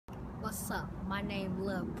what's up? My name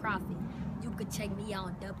Lil Prophet. You could check me out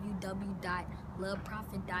on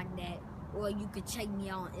www.lilprophet.net, or you could check me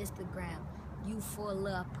out on Instagram,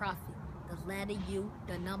 U4Lil Prophet. The letter U,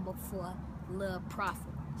 the number 4, Lil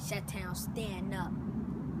Prophet. Chi-Town, stand up.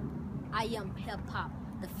 I am hip-hop,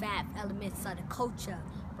 the 5 elements of the culture.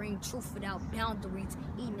 Bring truth without boundaries,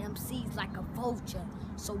 eating MCs like a vulture.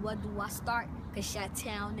 So where do I start? Cause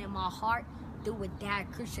Chi-Town in my heart. Do or die,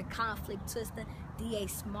 Christian conflict twister, D.A.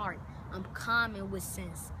 Smart. I'm common with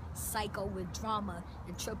sense, psycho with drama,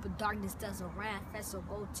 and triple darkness doesn't rhyme fast, so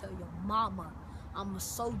go tell your mama. I'm a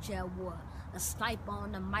soldier at war, a sniper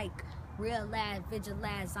on the mic, realize,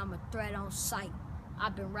 visualize, I'm a threat on sight.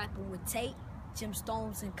 I've been rapping with Tate, Jim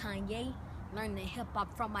Stones and Kanye, learning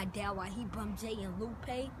hip-hop from my dad while he bummed Jay and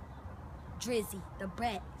Lupe. Drizzy, The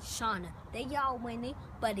Brat, Shauna, they all winning,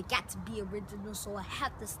 but it got to be original, so I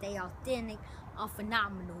have to stay authentic. I'm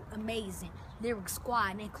phenomenal, amazing, lyric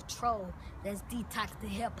squad in control. Let's detox the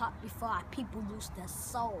hip-hop before our people lose their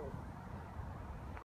soul.